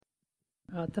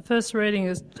The first reading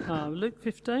is Luke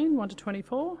 15, 1 to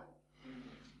 24.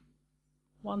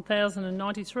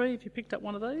 1093 if you picked up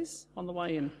one of these on the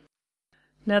way in.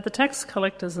 Now the tax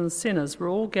collectors and sinners were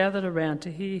all gathered around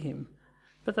to hear him.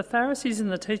 But the Pharisees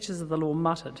and the teachers of the law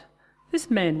muttered, "This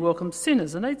man welcomes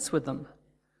sinners and eats with them."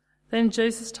 Then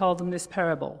Jesus told them this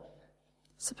parable.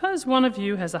 "Suppose one of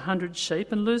you has 100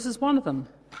 sheep and loses one of them.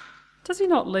 Does he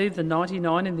not leave the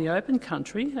 99 in the open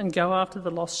country and go after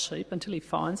the lost sheep until he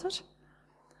finds it?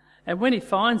 And when he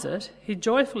finds it, he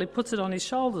joyfully puts it on his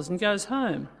shoulders and goes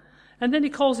home. And then he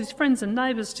calls his friends and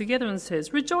neighbours together and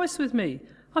says, 'Rejoice with me,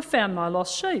 I found my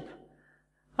lost sheep.'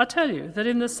 I tell you that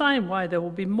in the same way there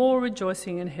will be more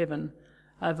rejoicing in heaven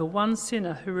over one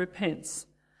sinner who repents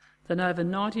than over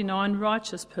 99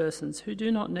 righteous persons who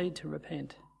do not need to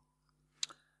repent.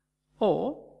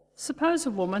 Or, suppose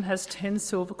a woman has 10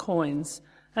 silver coins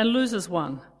and loses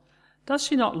one. Does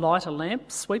she not light a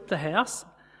lamp, sweep the house,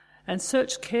 and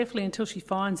search carefully until she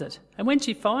finds it? And when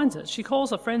she finds it, she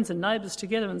calls her friends and neighbours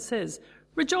together and says,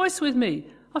 'Rejoice with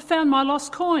me, I found my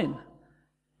lost coin.'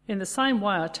 In the same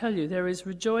way, I tell you, there is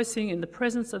rejoicing in the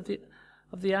presence of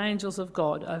the angels of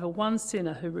God over one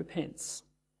sinner who repents."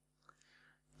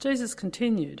 Jesus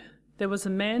continued, "There was a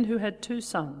man who had 2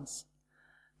 sons.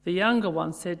 The younger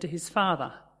one said to his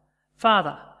father,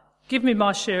 'Father, give me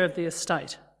my share of the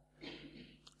estate.'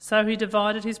 So he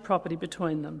divided his property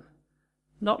between them.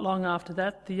 Not long after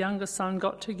that, the younger son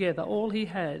got together all he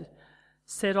had,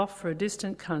 set off for a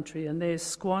distant country, and there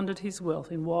squandered his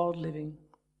wealth in wild living.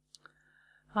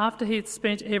 After he had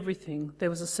spent everything, there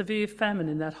was a severe famine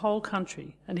in that whole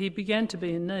country, and he began to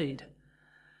be in need.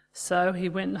 So he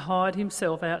went and hired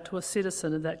himself out to a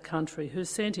citizen of that country, who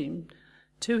sent him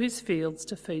to his fields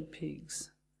to feed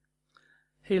pigs.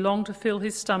 He longed to fill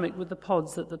his stomach with the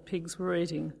pods that the pigs were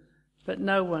eating, but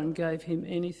no one gave him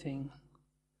anything.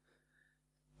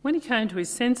 When he came to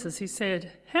his senses, he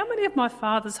said, 'How many of my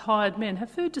father's hired men have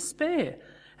food to spare?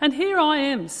 And here I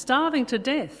am, starving to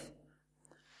death.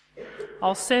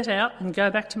 I'll set out and go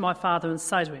back to my father and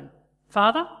say to him,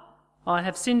 Father, I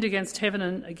have sinned against heaven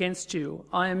and against you.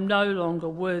 I am no longer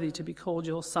worthy to be called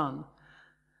your son.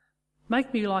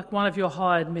 Make me like one of your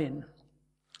hired men.'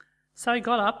 So he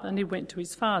got up and he went to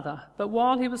his father. But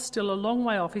while he was still a long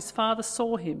way off, his father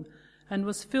saw him and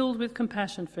was filled with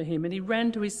compassion for him, and he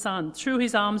ran to his son, threw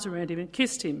his arms around him and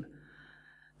kissed him.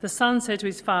 The son said to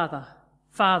his father,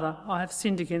 'Father, I have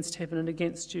sinned against heaven and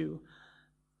against you.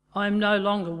 I am no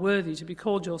longer worthy to be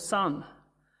called your son.'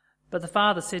 But the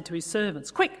father said to his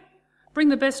servants, 'Quick, bring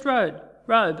the best robe,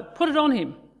 put it on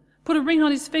him. Put a ring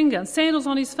on his finger and sandals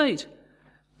on his feet.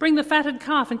 Bring the fatted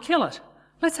calf and kill it.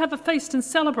 Let's have a feast and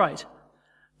celebrate.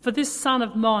 For this son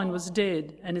of mine was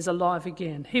dead and is alive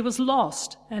again. He was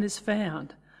lost and is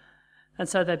found.' And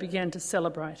so they began to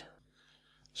celebrate."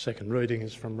 Second reading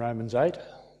is from Romans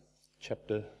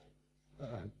chapter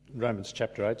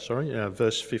 8,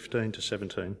 verse 15 to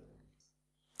 17.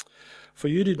 "For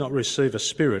you did not receive a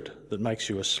spirit that makes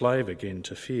you a slave again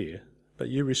to fear, but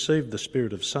you received the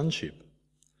spirit of sonship.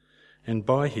 And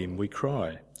by him we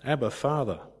cry, 'Abba,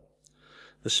 Father.'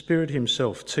 The Spirit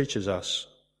himself testifies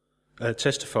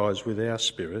with our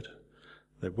spirit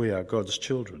that we are God's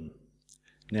children.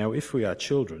 Now if we are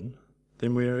children,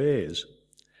 then we are heirs,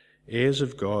 heirs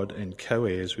of God and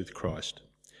co-heirs with Christ,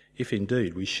 if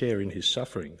indeed we share in his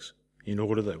sufferings, in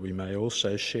order that we may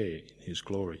also share in his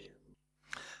glory."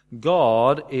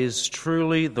 God is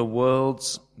truly the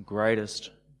world's greatest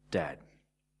dad.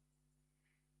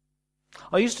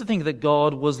 I used to think that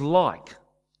God was like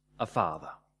a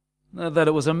father, that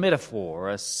it was a metaphor,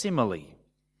 a simile.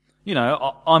 You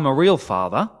know, I'm a real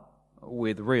father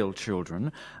with real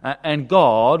children, and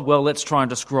God, well, let's try and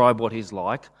describe what he's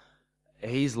like.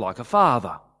 He's like a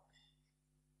father.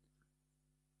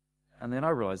 And then I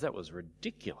realized that was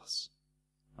ridiculous.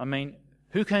 I mean,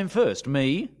 who came first,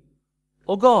 me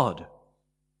or God?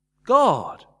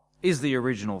 God is the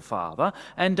original father.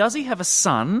 And does he have a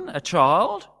son, a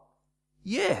child?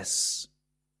 Yes.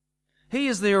 He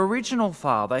is the original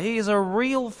father. He is a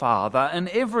real father, and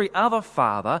every other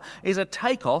father is a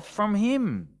takeoff from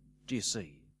him. Do you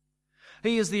see?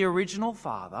 He is the original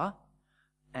father,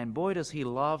 and boy does he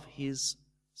love his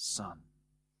son.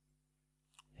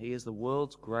 He is the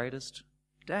world's greatest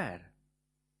dad.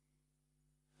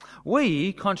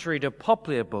 We, contrary to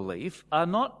popular belief, are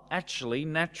not actually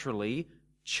naturally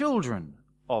children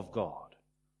of God.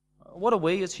 What are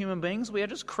we as human beings? We are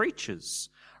just creatures,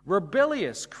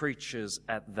 rebellious creatures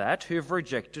at that, who've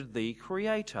rejected the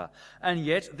Creator. And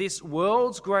yet this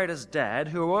world's greatest dad,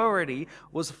 who already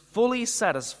was fully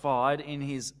satisfied in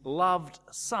his loved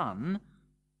Son,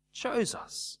 chose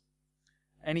us.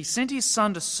 And he sent his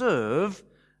Son to serve,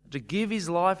 to give his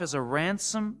life as a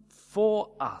ransom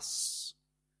for us,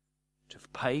 to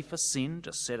pay for sin,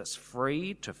 to set us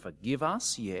free, to forgive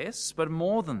us, yes, but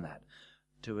more than that,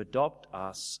 to adopt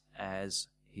us as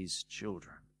his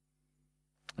children.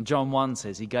 John 1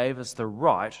 says he gave us the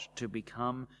right to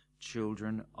become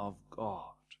children of God.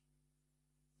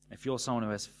 If you're someone who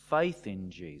has faith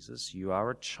in Jesus, you are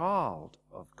a child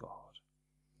of God.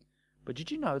 But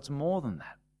did you know it's more than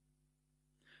that?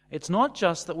 It's not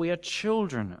just that we are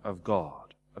children of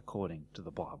God, according to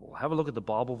the Bible. Have a look at the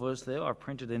Bible verse there. I've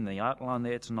printed in the outline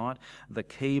there tonight the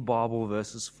key Bible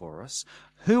verses for us.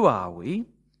 Who are we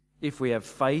if we have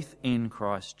faith in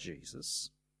Christ Jesus?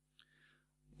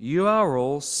 You are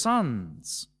all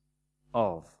sons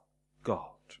of God.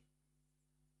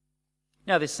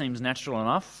 Now, this seems natural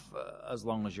enough as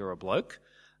long as you're a bloke,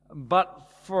 but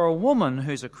for a woman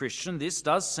who's a Christian, this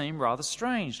does seem rather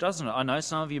strange, doesn't it? I know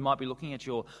some of you might be looking at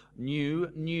your new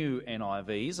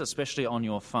NIVs, especially on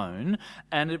your phone,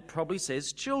 and it probably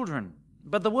says children.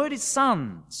 But the word is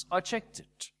sons. I checked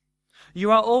it.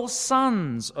 You are all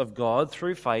sons of God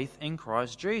through faith in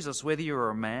Christ Jesus. Whether you're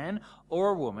a man or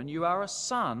a woman, you are a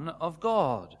son of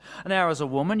God. Now, as a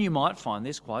woman, you might find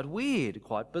this quite weird,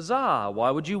 quite bizarre.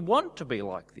 Why would you want to be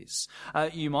like this?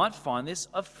 You might find this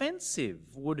offensive.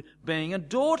 Would being a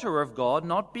daughter of God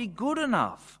not be good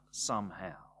enough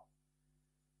somehow?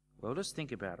 Well, just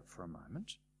think about it for a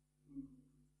moment.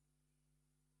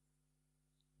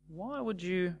 Why would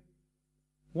you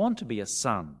want to be a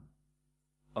son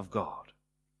of God?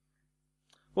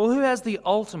 Well, who has the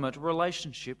ultimate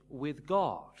relationship with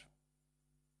God?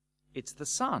 It's the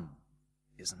Son,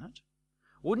 isn't it?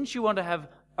 Wouldn't you want to have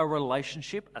a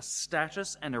relationship, a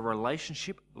status and a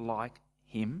relationship like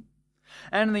Him?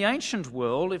 And in the ancient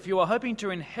world, if you were hoping to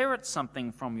inherit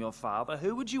something from your father,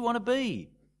 who would you want to be?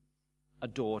 A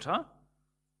daughter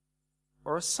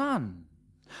or a son?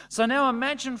 So now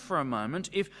imagine for a moment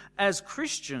if, as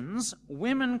Christians,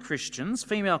 women Christians,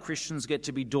 female Christians get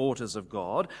to be daughters of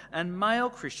God, and male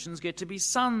Christians get to be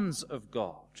sons of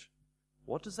God.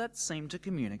 What does that seem to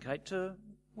communicate to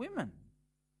women?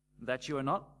 That you are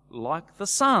not like the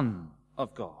Son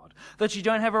of God, that you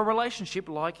don't have a relationship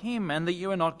like Him, and that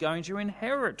you are not going to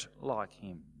inherit like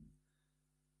Him.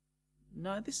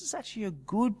 No, this is actually a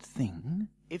good thing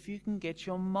if you can get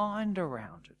your mind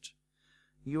around it.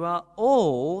 You are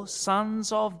all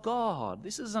sons of God.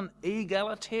 This is an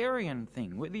egalitarian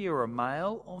thing, whether you're a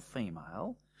male or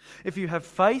female. If you have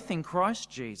faith in Christ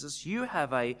Jesus, you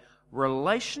have a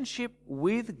relationship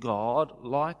with God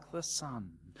like the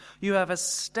Son. You have a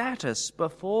status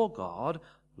before God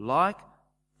like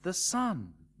the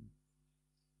Son.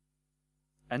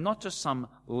 And not just some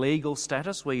legal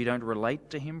status where you don't relate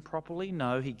to Him properly.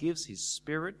 No, He gives His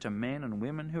Spirit to men and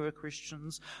women who are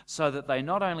Christians so that they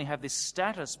not only have this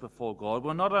status before God,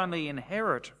 will not only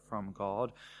inherit from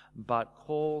God, but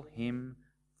call Him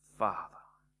Father.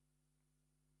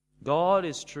 God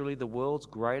is truly the world's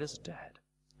greatest dad.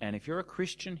 And if you're a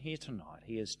Christian here tonight,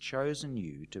 He has chosen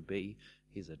you to be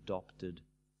His adopted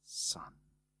son.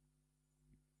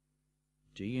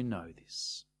 Do you know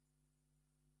this?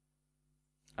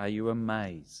 Are you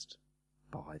amazed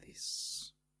by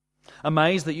this?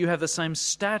 Amazed that you have the same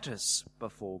status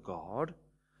before God,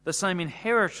 the same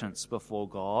inheritance before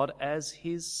God as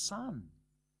His Son?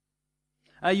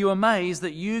 Are you amazed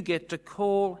that you get to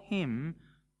call Him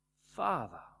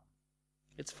Father?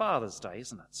 It's Father's Day,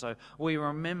 isn't it? So we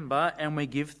remember and we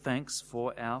give thanks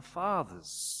for our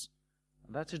fathers.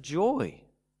 That's a joy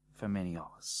for many of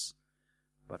us.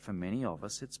 But for many of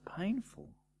us, it's painful.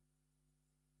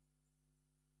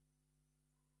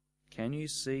 Can you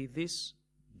see this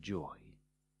joy?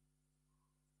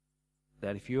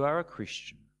 That if you are a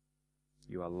Christian,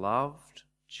 you are loved,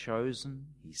 chosen,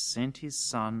 He sent His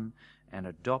Son and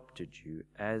adopted you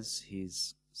as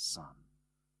His Son.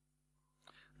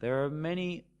 There are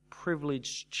many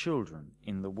privileged children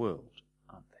in the world,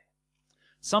 aren't there?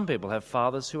 Some people have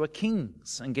fathers who are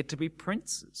kings and get to be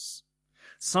princes.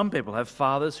 Some people have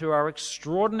fathers who are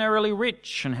extraordinarily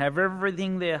rich and have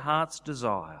everything their hearts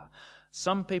desire.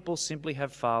 Some people simply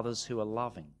have fathers who are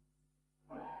loving.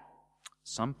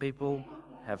 Some people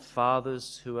have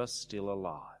fathers who are still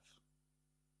alive.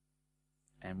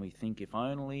 And we think, if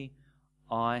only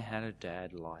I had a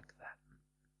dad like that.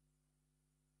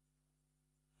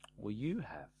 Well, you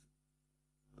have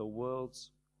the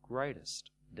world's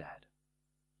greatest dad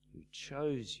who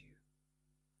chose you,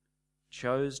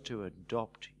 chose to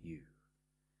adopt you,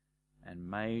 and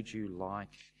made you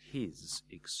like His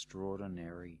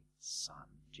extraordinary Son.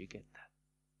 Do you get that?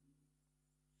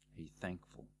 Are you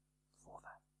thankful for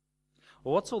that?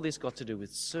 Well, what's all this got to do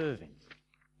with serving?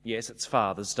 Yes, it's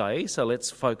Father's Day, so let's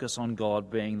focus on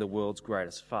God being the world's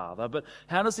greatest father. But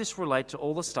how does this relate to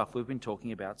all the stuff we've been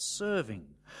talking about serving?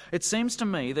 It seems to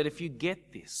me that if you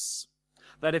get this,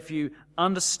 that if you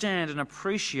understand and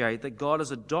appreciate that God has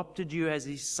adopted you as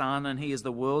his son and he is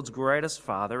the world's greatest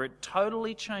father, it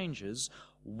totally changes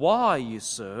why you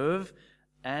serve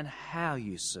and how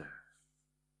you serve.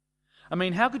 I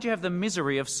mean, how could you have the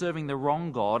misery of serving the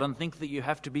wrong God and think that you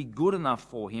have to be good enough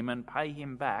for him and pay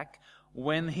him back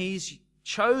when he's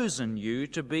chosen you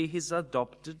to be his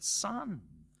adopted son?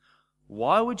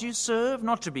 Why would you serve?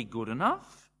 Not to be good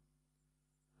enough,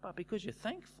 but because you're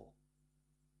thankful.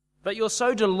 That you're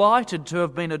so delighted to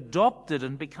have been adopted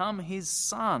and become his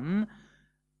son,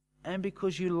 and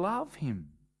because you love him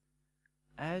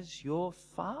as your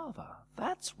father.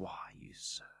 That's why you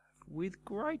serve with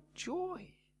great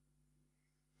joy.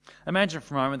 Imagine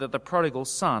for a moment that the prodigal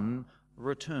son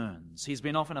returns. He's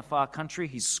been off in a far country,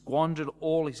 he's squandered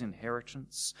all his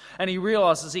inheritance, and he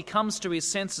realises, he comes to his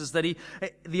senses that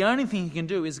the only thing he can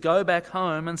do is go back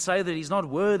home and say that he's not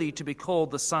worthy to be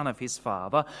called the son of his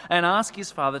father and ask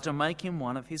his father to make him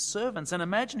one of his servants. And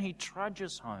imagine he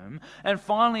trudges home and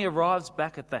finally arrives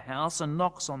back at the house and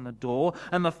knocks on the door,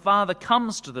 and the father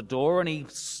comes to the door and he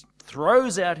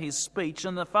throws out his speech,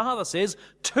 and the father says,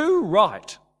 "Too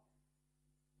right.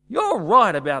 You're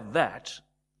right about that.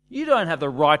 You don't have the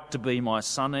right to be my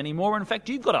son anymore. In fact,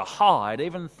 you've got to hide,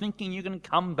 even thinking you can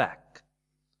come back.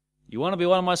 You want to be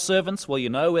one of my servants? Well, you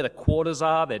know where the quarters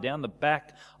are. They're down the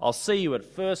back. I'll see you at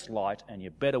first light, and you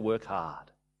better work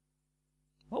hard."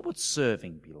 What would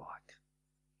serving be like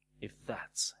if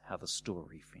that's how the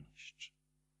story finished?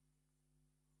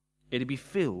 It'd be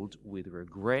filled with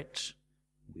regret,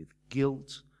 with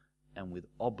guilt, and with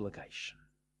obligation.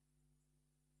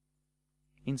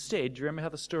 Instead, do you remember how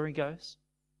the story goes?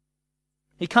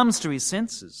 He comes to his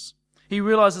senses. He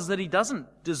realises that he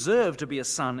doesn't deserve to be a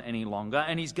son any longer,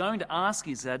 and he's going to ask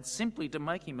his dad simply to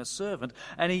make him a servant,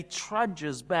 and he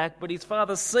trudges back, but his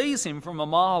father sees him from a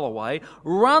mile away,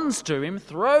 runs to him,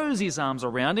 throws his arms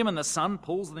around him, and the son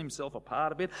pulls himself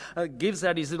apart a bit, gives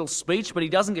out his little speech, but he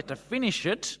doesn't get to finish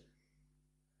it,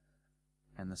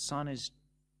 and the son is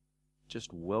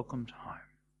just welcomed home.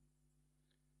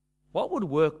 What would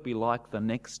work be like the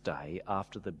next day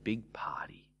after the big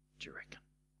party, do you reckon?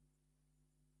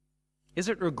 Is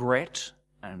it regret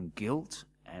and guilt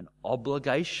and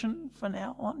obligation from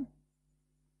now on?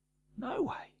 No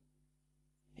way.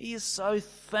 He is so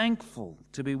thankful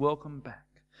to be welcomed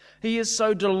back. He is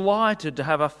so delighted to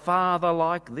have a father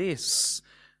like this,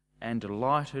 and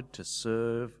delighted to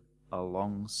serve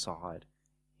alongside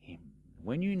him.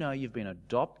 When you know you've been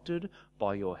adopted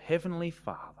by your heavenly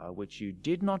Father, which you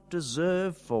did not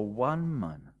deserve for one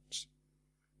moment,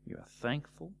 you are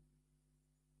thankful.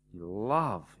 You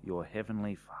love your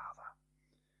heavenly Father,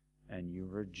 and you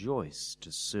rejoice to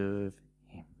serve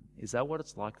him. Is that what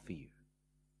it's like for you?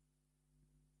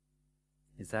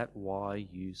 Is that why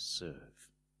you serve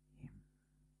him?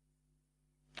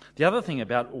 The other thing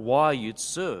about why you'd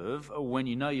serve when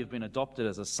you know you've been adopted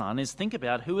as a son is think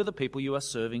about who are the people you are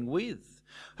serving with.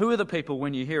 Who are the people,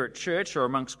 when you're here at church or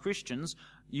amongst Christians,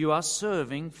 you are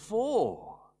serving for?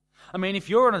 I mean, if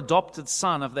you're an adopted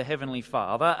son of the Heavenly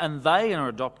Father and they are an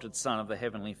adopted son of the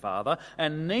Heavenly Father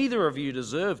and neither of you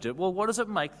deserved it, well, what does it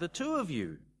make the two of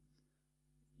you?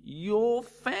 Your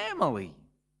family.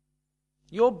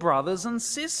 Your brothers and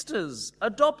sisters,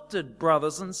 adopted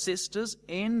brothers and sisters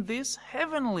in this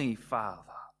Heavenly Father.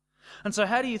 And so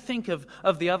how do you think of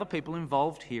the other people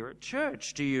involved here at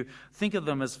church? Do you think of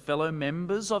them as fellow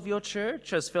members of your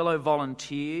church, as fellow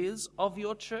volunteers of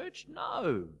your church?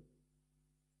 No.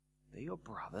 They're your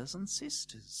brothers and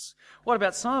sisters. What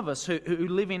about some of us who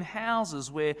live in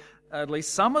houses where at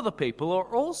least some of the people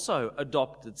are also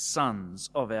adopted sons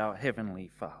of our Heavenly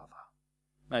Father?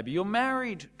 Maybe you're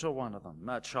married to one of them,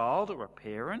 a child or a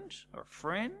parent or a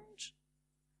friend.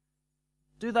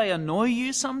 Do they annoy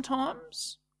you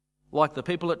sometimes? Like the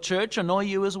people at church annoy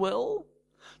you as well?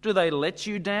 Do they let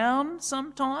you down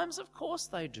sometimes? Of course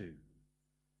they do.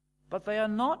 But they are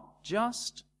not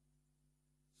just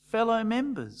fellow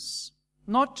members,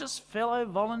 not just fellow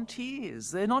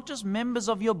volunteers. They're not just members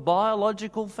of your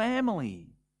biological family.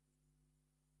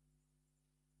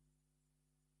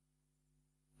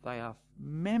 They are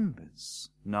members.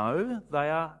 No, they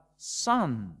are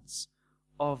sons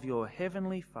of your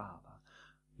Heavenly Father,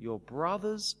 your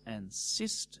brothers and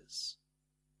sisters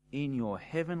in your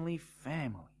heavenly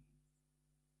family.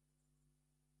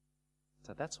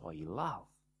 So that's why you love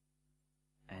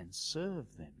and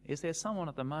serve them. Is there someone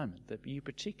at the moment that you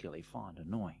particularly find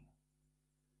annoying?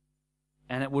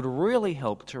 And it would really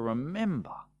help to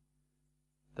remember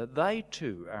that they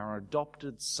too are an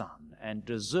adopted son and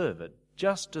deserve it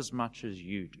just as much as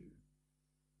you do.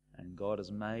 And God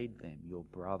has made them your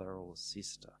brother or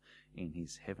sister in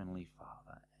his heavenly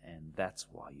Father, and that's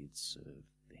why you'd serve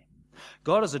them.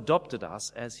 God has adopted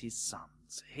us as his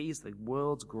sons. He's the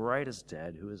world's greatest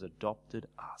dad who has adopted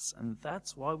us, and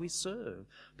that's why we serve,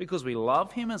 because we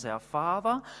love him as our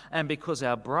Father, and because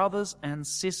our brothers and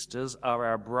sisters are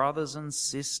our brothers and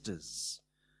sisters,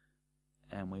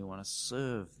 and we want to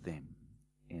serve them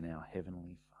in our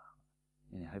heavenly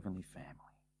Father, in our heavenly family.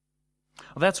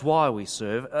 Well, that's why we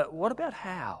serve. What about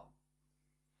how?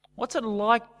 What's it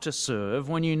like to serve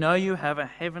when you know you have a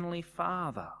heavenly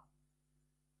Father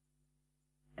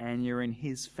and you're in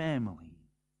his family?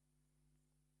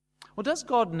 Well, does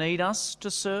God need us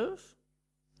to serve?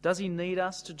 Does he need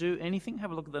us to do anything?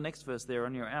 Have a look at the next verse there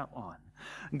on your outline.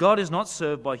 God is not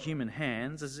served by human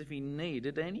hands as if he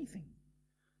needed anything,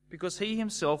 because he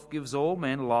himself gives all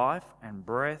men life and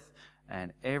breath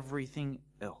and everything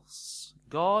else.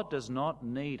 God does not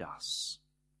need us.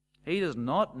 He does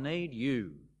not need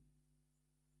you.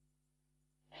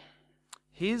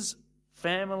 His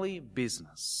family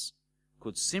business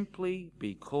could simply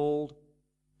be called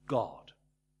God.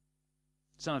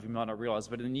 Some of you might not realise,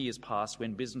 but in years past,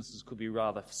 when businesses could be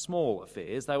rather small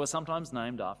affairs, they were sometimes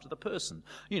named after the person.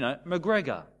 You know,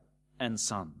 McGregor and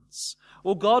Sons.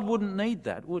 Well, God wouldn't need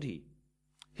that, would he?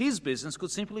 His business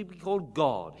could simply be called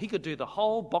God. He could do the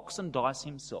whole box and dice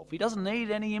himself. He doesn't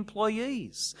need any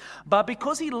employees. But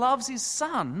because he loves his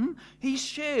Son, he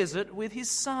shares it with his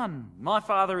Son. My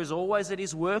Father is always at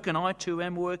his work, and I too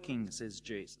am working, says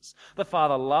Jesus. The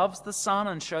Father loves the Son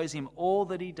and shows him all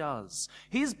that he does.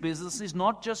 His business is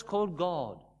not just called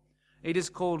God. It is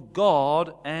called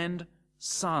God and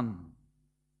Son.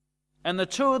 And the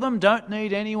two of them don't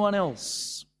need anyone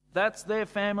else. That's their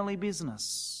family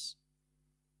business.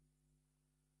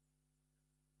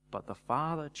 But the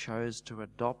Father chose to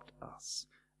adopt us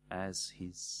as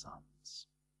his sons.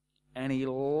 And he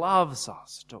loves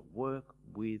us to work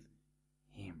with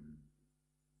him.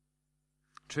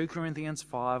 2 Corinthians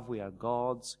 5, we are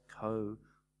God's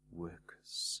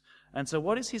co-workers. And so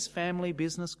what is his family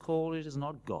business called? It is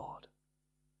not God.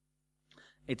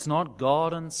 It's not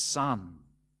God and Son.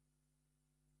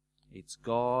 It's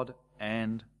God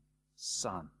and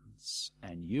sons.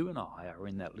 And you and I are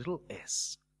in that little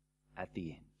S at the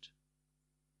end.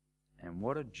 And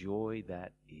what a joy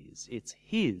that is. It's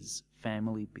his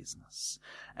family business.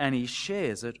 And he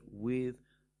shares it with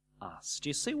us. Do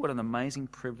you see what an amazing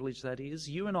privilege that is?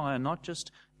 You and I are not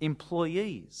just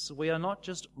employees. We are not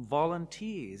just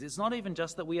volunteers. It's not even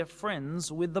just that we are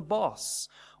friends with the boss.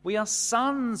 We are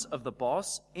sons of the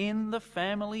boss in the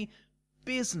family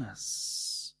business.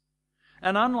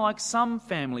 And unlike some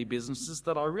family businesses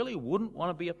that I really wouldn't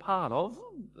want to be a part of,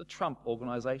 the Trump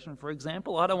organisation, for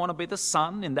example, I don't want to be the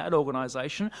son in that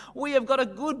organisation. We have got a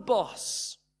good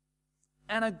boss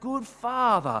and a good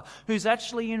father who's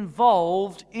actually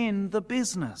involved in the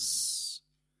business.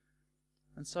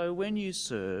 And so when you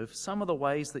serve, some of the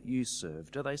ways that you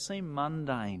serve, do they seem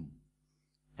mundane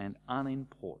and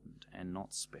unimportant and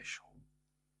not special?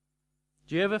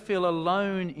 Do you ever feel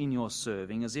alone in your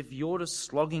serving, as if you're just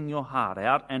slogging your heart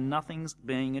out and nothing's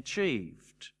being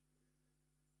achieved?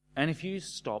 And if you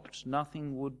stopped,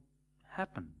 nothing would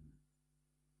happen.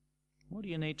 What do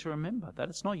you need to remember? That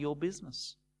it's not your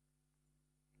business.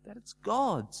 That it's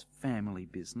God's family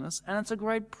business, and it's a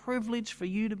great privilege for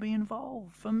you to be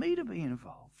involved, for me to be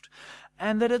involved.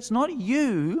 And that it's not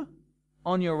you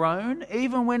on your own,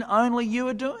 even when only you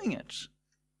are doing it.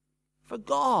 For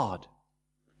God.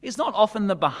 It's not often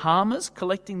the Bahamas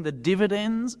collecting the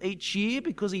dividends each year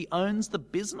because he owns the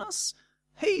business.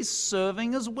 He's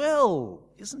serving as well,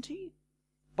 isn't he?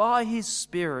 By his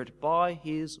Spirit, by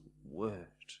his word.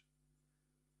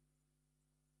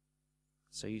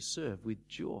 So you serve with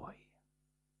joy,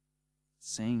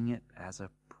 seeing it as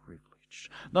a privilege.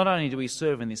 Not only do we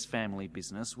serve in this family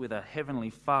business with a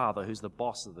heavenly Father who's the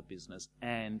boss of the business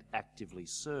and actively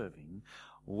serving,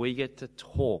 we get to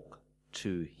talk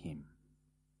to him.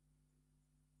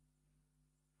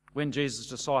 When Jesus'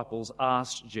 disciples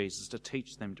asked Jesus to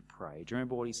teach them to pray, do you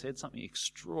remember what he said? Something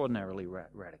extraordinarily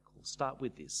radical. Start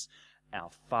with this. Our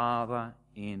Father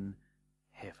in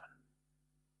heaven.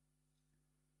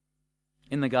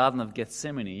 In the Garden of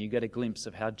Gethsemane, you get a glimpse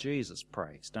of how Jesus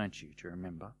prays, don't you? Do you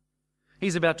remember?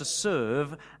 He's about to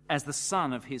serve as the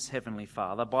Son of his heavenly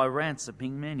Father by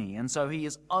ransoming many, and so he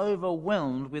is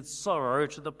overwhelmed with sorrow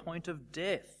to the point of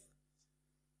death.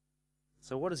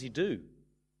 So what does he do?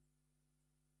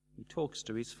 He talks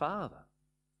to his Father,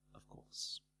 of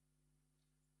course.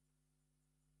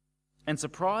 And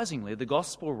surprisingly, the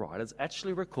gospel writers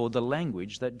actually record the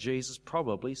language that Jesus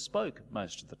probably spoke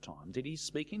most of the time. Did he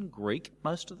speak in Greek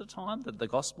most of the time that the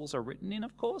gospels are written in?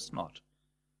 Of course not.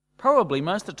 Probably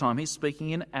most of the time he's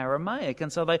speaking in Aramaic,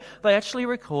 and so they actually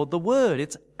record the word.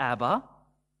 It's Abba,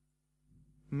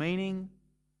 meaning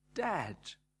dad.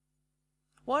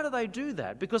 Why do they do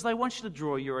that? Because they want you to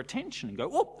draw your attention and go,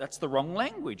 oh, that's the wrong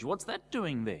language. What's that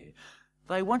doing there?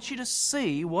 They want you to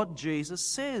see what Jesus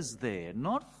says there,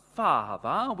 not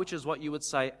Father, which is what you would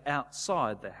say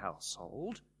outside the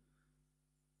household,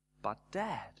 but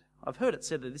Dad. I've heard it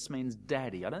said that this means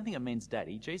daddy. I don't think it means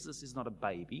daddy. Jesus is not a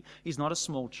baby. He's not a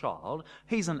small child.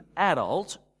 He's an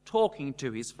adult talking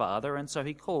to his Father, and so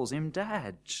he calls him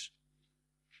Dad.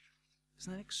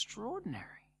 Isn't that extraordinary?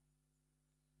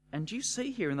 And do you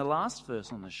see here in the last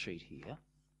verse on the sheet here,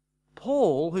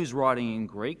 Paul, who's writing in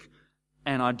Greek,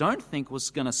 and I don't think was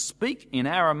going to speak in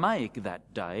Aramaic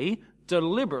that day,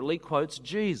 deliberately quotes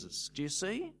Jesus. Do you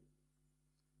see?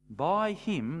 By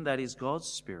him, that is God's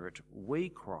Spirit, we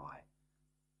cry,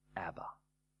 Abba,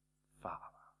 Father.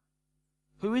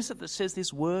 Who is it that says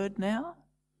this word now?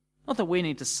 Not that we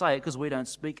need to say it because we don't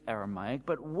speak Aramaic,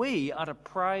 but we are to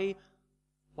pray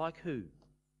like who?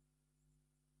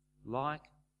 Like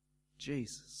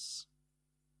Jesus.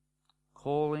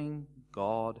 Calling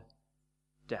God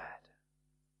Dad.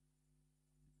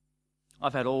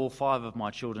 I've had all 5 of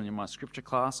my children in my scripture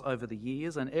class over the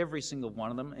years, and every single one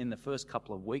of them in the first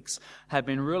couple of weeks have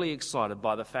been really excited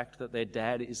by the fact that their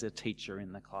dad is a teacher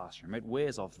in the classroom. It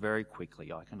wears off very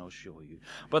quickly, I can assure you.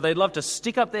 But they'd love to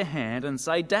stick up their hand and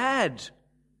say, Dad.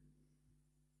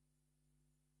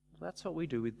 That's what we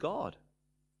do with God.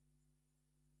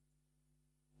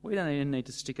 We don't even need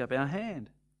to stick up our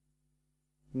hand.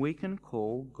 We can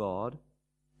call God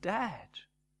Dad.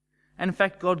 And in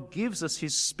fact, God gives us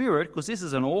his Spirit, because this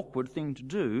is an awkward thing to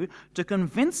do, to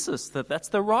convince us that that's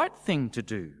the right thing to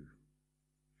do.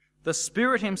 The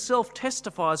Spirit himself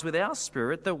testifies with our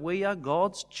spirit that we are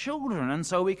God's children, and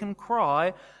so we can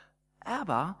cry,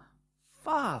 Abba,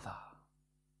 Father.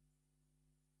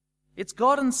 It's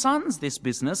God and sons, this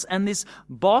business, and this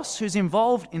boss who's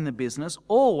involved in the business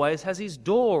always has his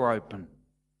door open.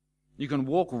 You can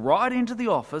walk right into the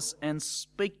office and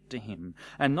speak to him.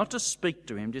 And not to speak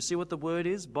to him, do you see what the word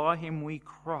is? By him we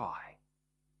cry.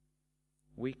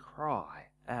 We cry,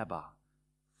 Abba,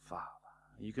 Father.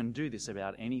 You can do this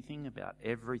about anything, about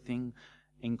everything,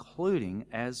 including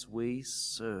as we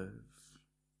serve.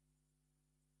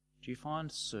 Do you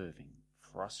find serving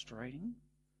frustrating,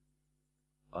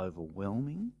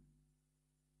 overwhelming,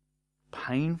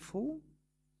 painful?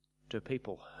 Do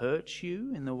people hurt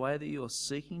you in the way that you're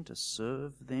seeking to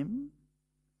serve them?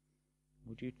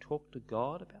 Would you talk to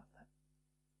God about that?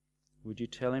 Would you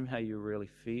tell him how you really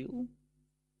feel?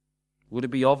 Would it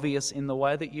be obvious in the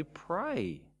way that you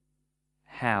pray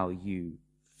how you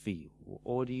feel?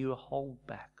 Or do you hold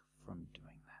back from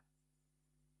doing that?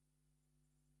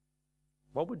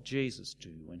 What would Jesus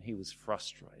do when he was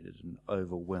frustrated and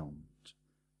overwhelmed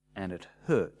and it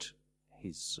hurt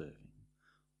his serving?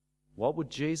 What would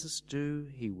Jesus do?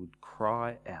 He would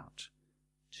cry out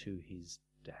to his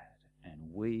dad,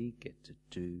 and we get to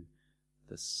do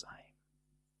the same.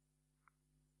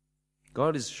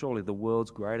 God is surely the world's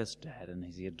greatest dad, and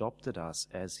he adopted us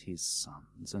as his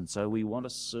sons, and so we want to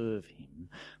serve him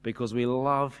because we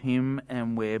love him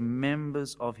and we're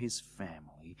members of his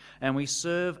family, and we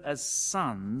serve as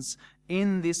sons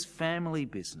in this family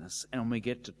business, and we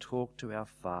get to talk to our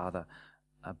Father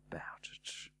about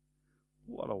it.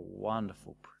 What a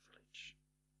wonderful privilege.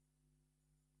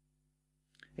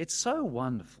 It's so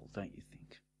wonderful, don't you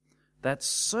think, that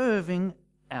serving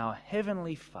our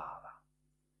Heavenly Father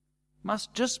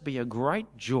must just be a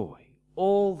great joy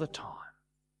all the time.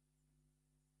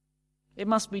 It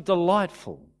must be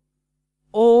delightful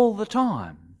all the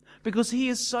time because he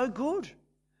is so good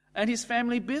and his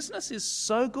family business is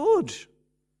so good.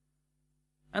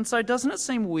 And so doesn't it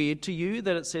seem weird to you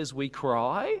that it says we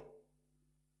cry?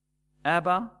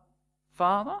 Abba,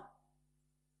 Father?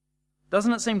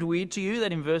 Doesn't it seem weird to you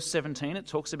that in verse 17 it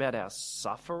talks about our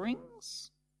sufferings?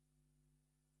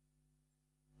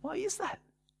 Why is that?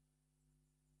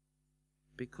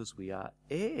 Because we are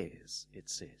heirs, it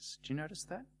says. Do you notice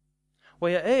that?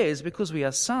 We are heirs because we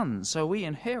are sons, so we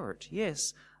inherit,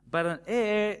 yes, but an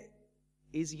heir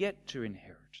is yet to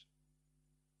inherit.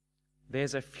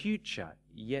 There's a future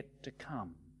yet to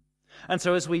come. And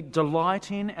so as we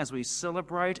delight in, as we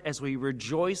celebrate, as we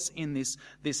rejoice in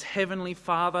this Heavenly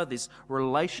Father, this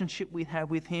relationship we have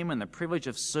with him and the privilege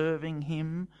of serving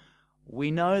him,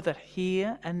 we know that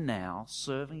here and now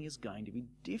serving is going to be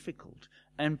difficult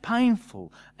and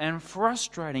painful and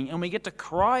frustrating, and we get to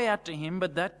cry out to him,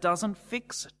 but that doesn't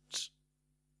fix it.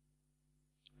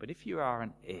 But if you are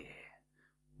an heir,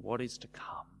 what is to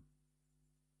come?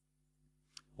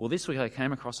 Well, this week I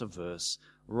came across a verse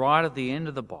right at the end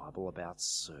of the Bible about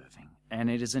serving, and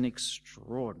it is an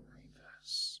extraordinary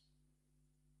verse.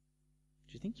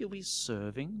 Do you think you'll be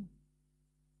serving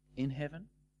in heaven?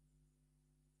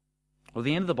 Well, at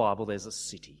the end of the Bible there's a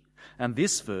city, and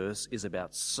this verse is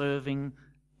about serving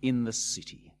in the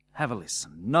city. Have a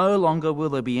listen. No longer will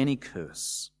there be any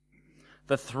curse.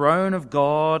 The throne of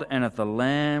God and of the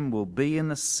Lamb will be in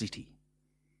the city,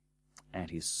 and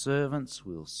his servants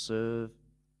will serve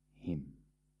him.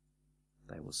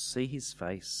 They will see his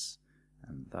face,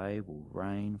 and they will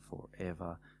reign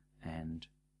forever and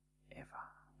ever.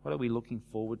 What are we looking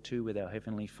forward to with our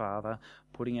Heavenly Father?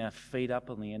 Putting our feet up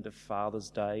on the end of Father's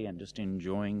Day and just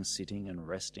enjoying sitting and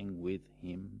resting with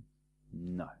him?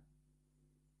 No.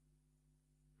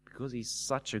 Because he's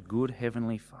such a good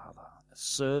Heavenly Father,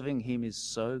 serving him is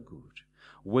so good.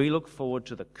 We look forward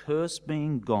to the curse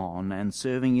being gone, and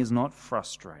serving is not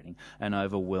frustrating and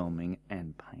overwhelming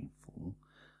and painful,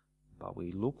 but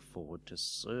we look forward to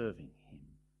serving him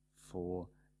forever.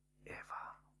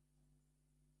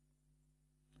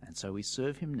 And so we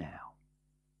serve him now,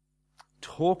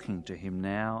 talking to him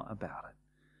now about it,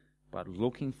 but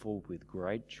looking forward with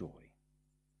great joy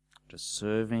to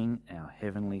serving our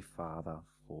Heavenly Father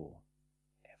forever.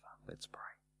 Let's pray.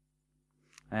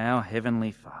 Our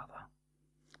Heavenly Father,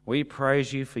 we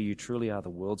praise you, for you truly are the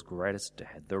world's greatest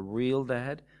dad, the real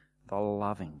dad, the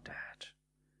loving dad.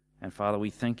 And Father,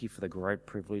 we thank you for the great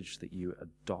privilege that you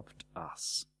adopt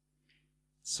us,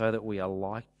 so that we are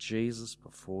like Jesus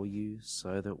before you,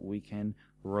 so that we can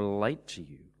relate to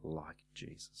you like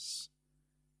Jesus.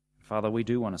 Father, we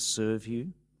do want to serve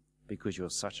you because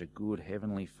you're such a good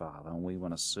Heavenly Father, and we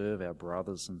want to serve our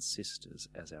brothers and sisters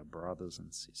as our brothers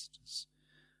and sisters.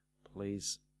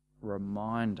 Please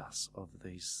remind us of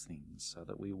these things so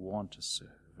that we want to serve.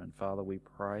 And Father, we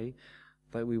pray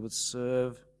that we would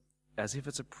serve as if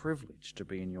it's a privilege to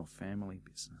be in your family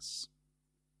business,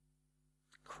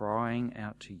 crying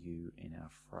out to you in our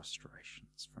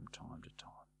frustrations from time to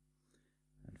time.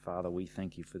 And Father, we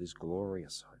thank you for this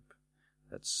glorious hope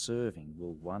that serving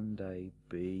will one day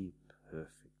be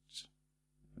perfect,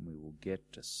 and we will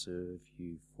get to serve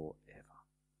you forever.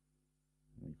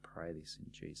 We pray this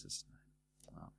in Jesus' name.